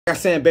Like I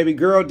said, baby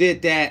girl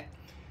did that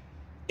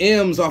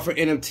M's off of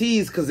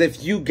NFTs because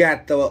if you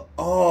got the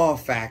awe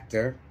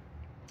factor,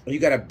 you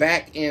got a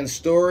back end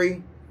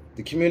story,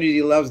 the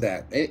community loves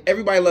that.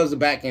 Everybody loves the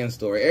back end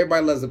story.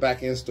 Everybody loves the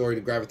back end story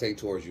to gravitate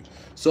towards you.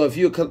 So if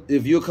you're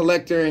a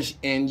collector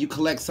and you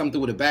collect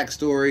something with a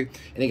backstory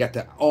and you got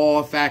the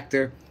awe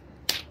factor,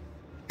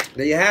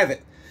 there you have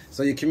it.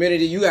 So your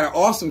community, you got an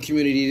awesome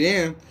community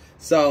then.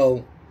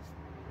 So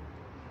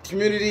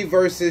community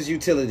versus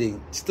utility,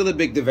 still a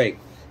big debate.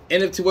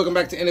 NFT, welcome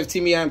back to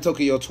NFT Me. I'm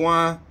Tokyo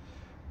Twan.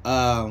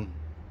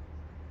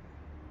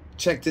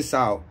 Check this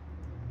out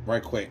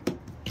right quick.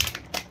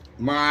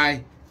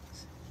 My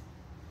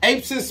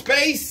Apes in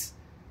Space,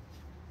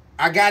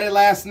 I got it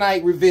last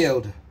night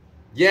revealed.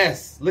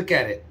 Yes, look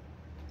at it.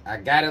 I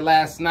got it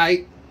last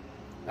night.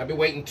 I've been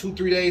waiting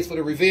 2-3 days for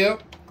the reveal.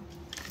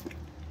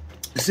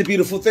 It's a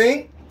beautiful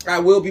thing. I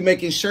will be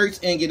making shirts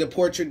and get a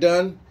portrait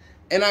done,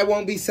 and I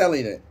won't be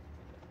selling it.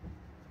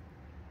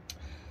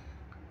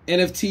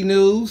 NFT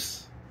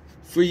news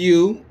for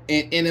you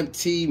and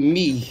NFT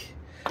me.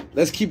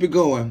 Let's keep it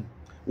going.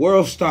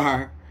 World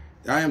Star.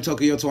 I am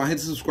Tokyo Twan. Hit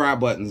the subscribe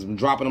buttons. I'm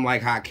dropping them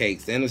like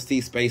hotcakes. The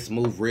NFT space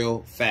moves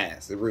real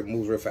fast. It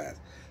moves real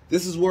fast.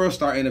 This is World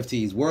Star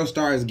NFTs. World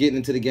Star is getting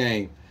into the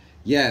game.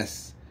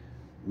 Yes.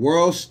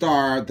 World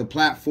Star, the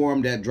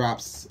platform that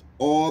drops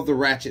all the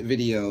ratchet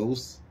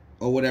videos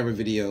or whatever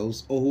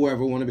videos or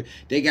whoever want to be.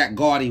 They got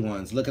gaudy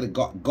ones. Look at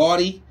the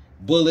gaudy,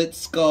 bullet,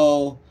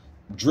 skull,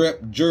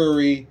 drip,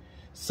 jury.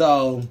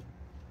 So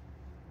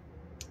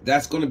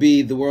that's going to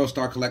be the World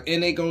Star Collect.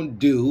 And they're going to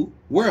do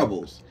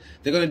wearables.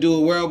 They're going to do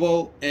a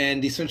wearable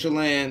and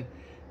Decentraland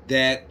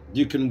that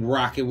you can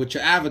rock it with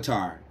your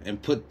avatar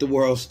and put the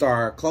World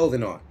Star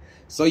clothing on.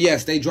 So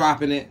yes, they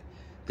dropping it.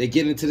 They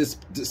get into this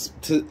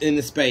in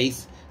the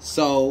space.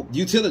 So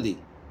utility,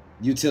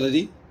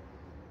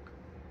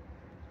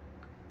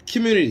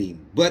 community,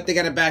 but they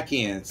got a back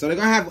end. So they're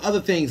gonna have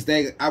other things.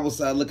 I was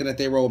looking at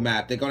their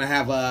roadmap. They're gonna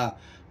have a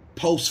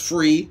post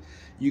free.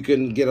 You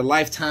can get a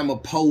lifetime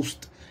of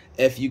post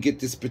if you get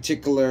this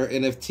particular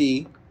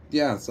NFT.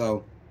 Yeah,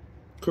 so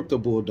Crypto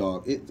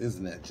Bulldog.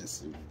 Isn't that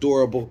just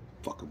adorable?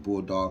 Fucking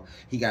Bulldog.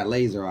 He got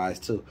laser eyes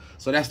too.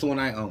 So that's the one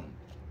I own.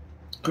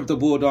 Crypto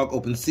Bulldog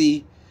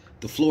OpenSea.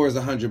 The floor is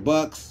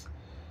 $100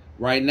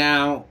 right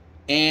now.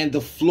 And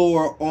the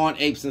floor on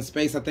Apes in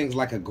Space, I think is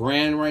like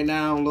 $1,000 right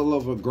now. A little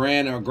over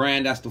 $1,000 or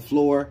 $1,000. That's the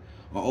floor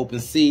on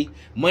OpenSea.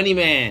 Money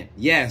Man,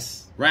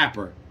 yes,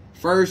 rapper.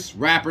 First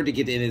rapper to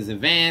get in his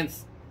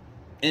advance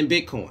in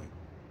Bitcoin.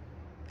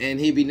 And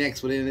he'll be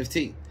next with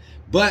NFT.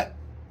 But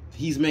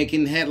he's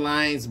making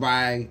headlines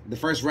by the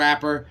first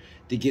rapper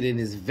to get in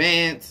his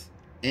advance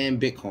in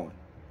Bitcoin.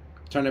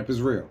 Turn up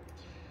is real.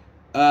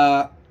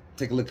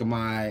 Take a look at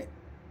my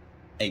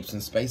Apes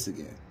in Space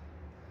again.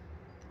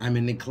 I'm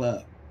in the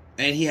club.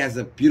 And he has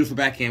a beautiful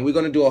backhand. We're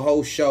going to do a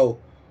whole show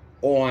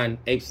on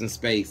Apes in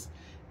Space.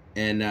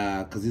 And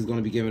because he's going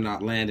to be giving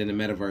out land in the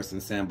metaverse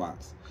and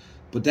sandbox.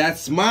 But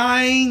that's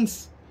mine.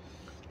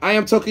 I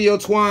am Tokyo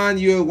Twan.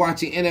 You're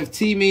watching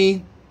NFT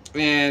Me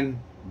and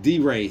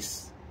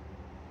D-Race.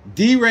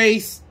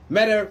 D-Race,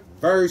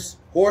 metaverse,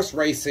 horse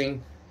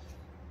racing.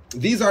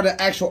 These are the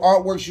actual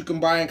artworks you can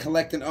buy and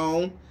collect and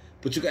own.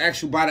 But you can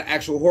actually buy the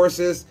actual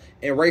horses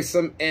and race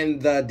them.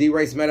 And the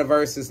D-Race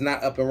metaverse is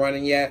not up and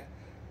running yet.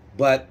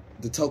 But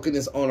the token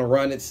is on a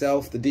run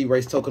itself. The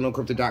D-Race token on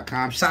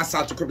Crypto.com. Shouts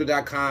out to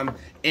Crypto.com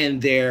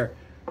and their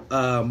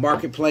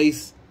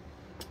marketplace.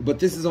 But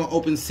this is on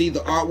OpenSea, the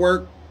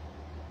artwork.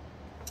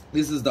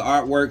 This is the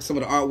artwork, some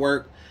of the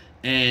artwork.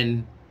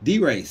 And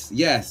D-Race,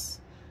 yes.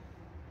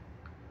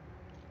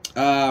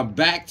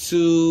 Back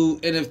to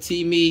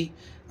NFT Me.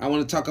 I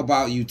want to talk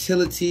about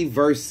utility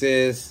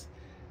versus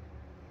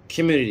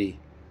community.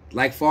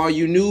 Like for all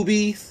you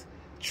newbies,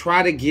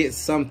 try to get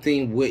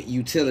something with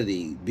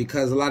utility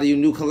because a lot of you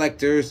new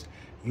collectors,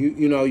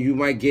 you know, you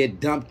might get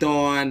dumped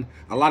on.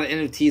 A lot of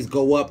NFTs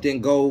go up,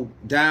 then go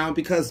down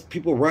because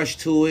people rush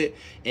to it.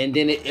 And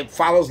then it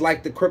follows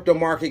like the crypto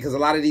market because a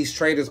lot of these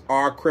traders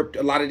are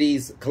crypto. A lot of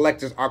these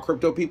collectors are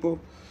crypto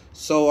people.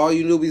 So all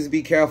you newbies,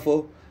 be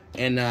careful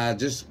and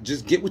just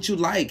get what you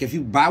like. If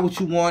you buy what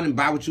you want and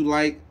buy what you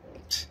like,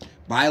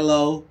 buy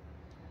low.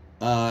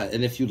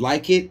 And if you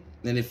like it,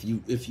 and if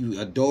you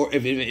adore,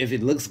 if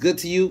it looks good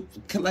to you,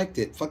 collect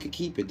it. Fucking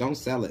keep it. Don't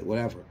sell it.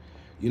 Whatever.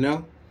 You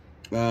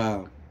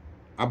know?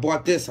 I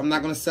bought this. I'm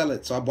not going to sell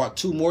it. So I bought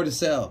 2 more to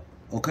sell.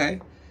 Okay?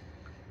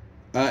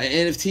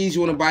 NFTs, you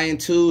want to buy in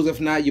 2s.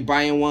 If not, you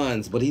buy in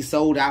 1s. But he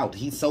sold out.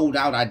 He sold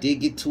out. I did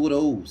get 2 of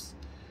those.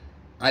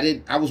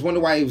 I was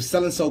wondering why he was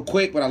selling so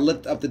quick, but I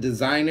looked up the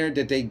designer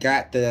that they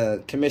got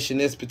to commission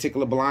this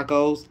particular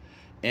Blancos.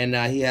 And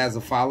he has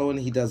a following.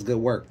 He does good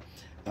work.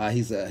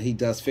 He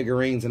does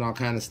figurines and all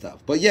kind of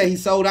stuff. But yeah, he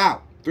sold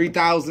out.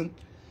 3,000.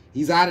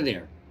 He's out of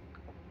there.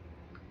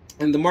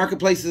 And the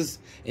marketplaces,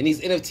 and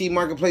these NFT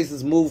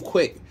marketplaces move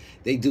quick.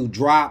 They do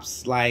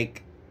drops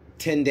like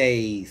 10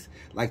 days.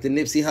 Like the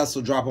Nipsey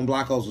Hussle drop on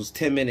Blancos was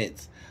 10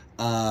 minutes.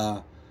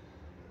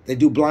 They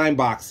do blind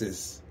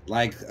boxes.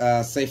 Like,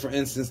 say, for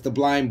instance, the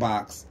blind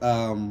box.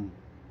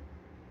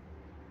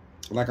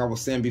 like I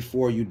was saying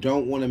before, you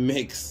don't want to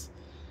mix.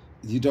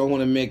 You don't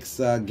want to mix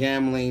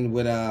gambling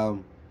with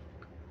and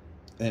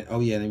oh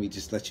yeah, let me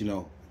just let you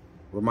know.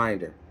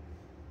 Reminder: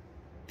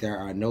 there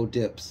are no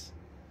dips.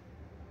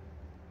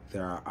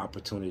 There are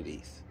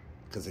opportunities.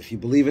 Because if you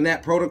believe in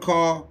that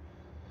protocol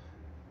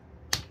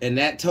and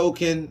that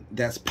token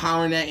that's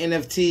powering that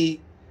NFT,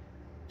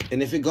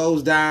 and if it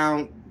goes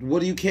down, what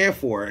do you care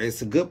for?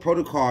 It's a good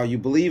protocol. You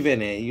believe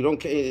in it. You don't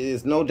care.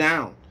 There's no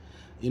down.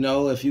 You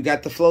know, if you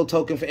got the flow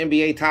token for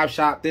NBA Top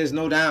Shot, there's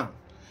no down.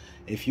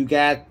 If you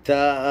got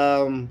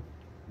the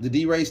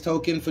D-Race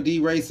token for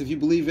D-Race, if you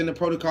believe in the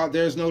protocol,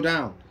 there's no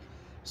down.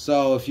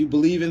 So if you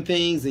believe in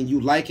things and you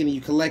like it and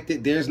you collect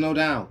it, there's no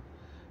down.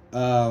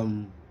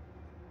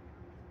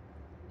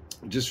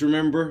 Just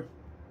remember,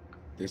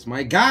 there's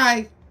my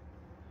guy,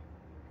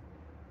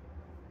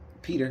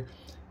 Peter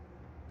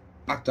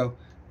Octo.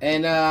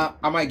 And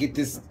I might get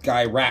this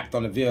guy wrapped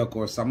on the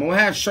vehicle or something. I'm going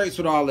to have shirts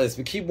with all this.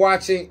 But keep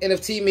watching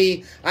NFT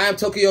Me. I am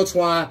Tokyo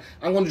Twan.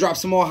 I'm going to drop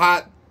some more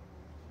hot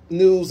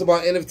news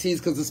about NFTs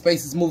because the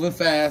space is moving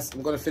fast.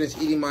 I'm going to finish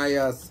eating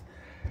my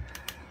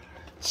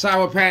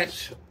Sour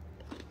Patch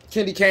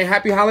candy cane.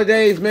 Happy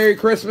holidays. Merry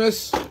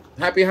Christmas.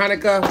 Happy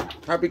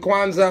Hanukkah. Happy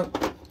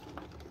Kwanzaa.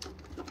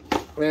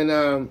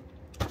 And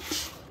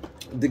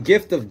the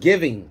gift of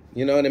giving.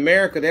 You know, in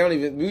America, they don't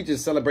even, we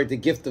just celebrate the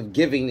gift of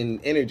giving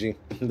and energy.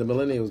 The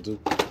millennials do.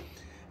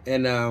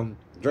 And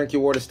drink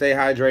your water, stay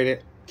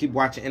hydrated. Keep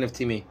watching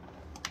NFT Me.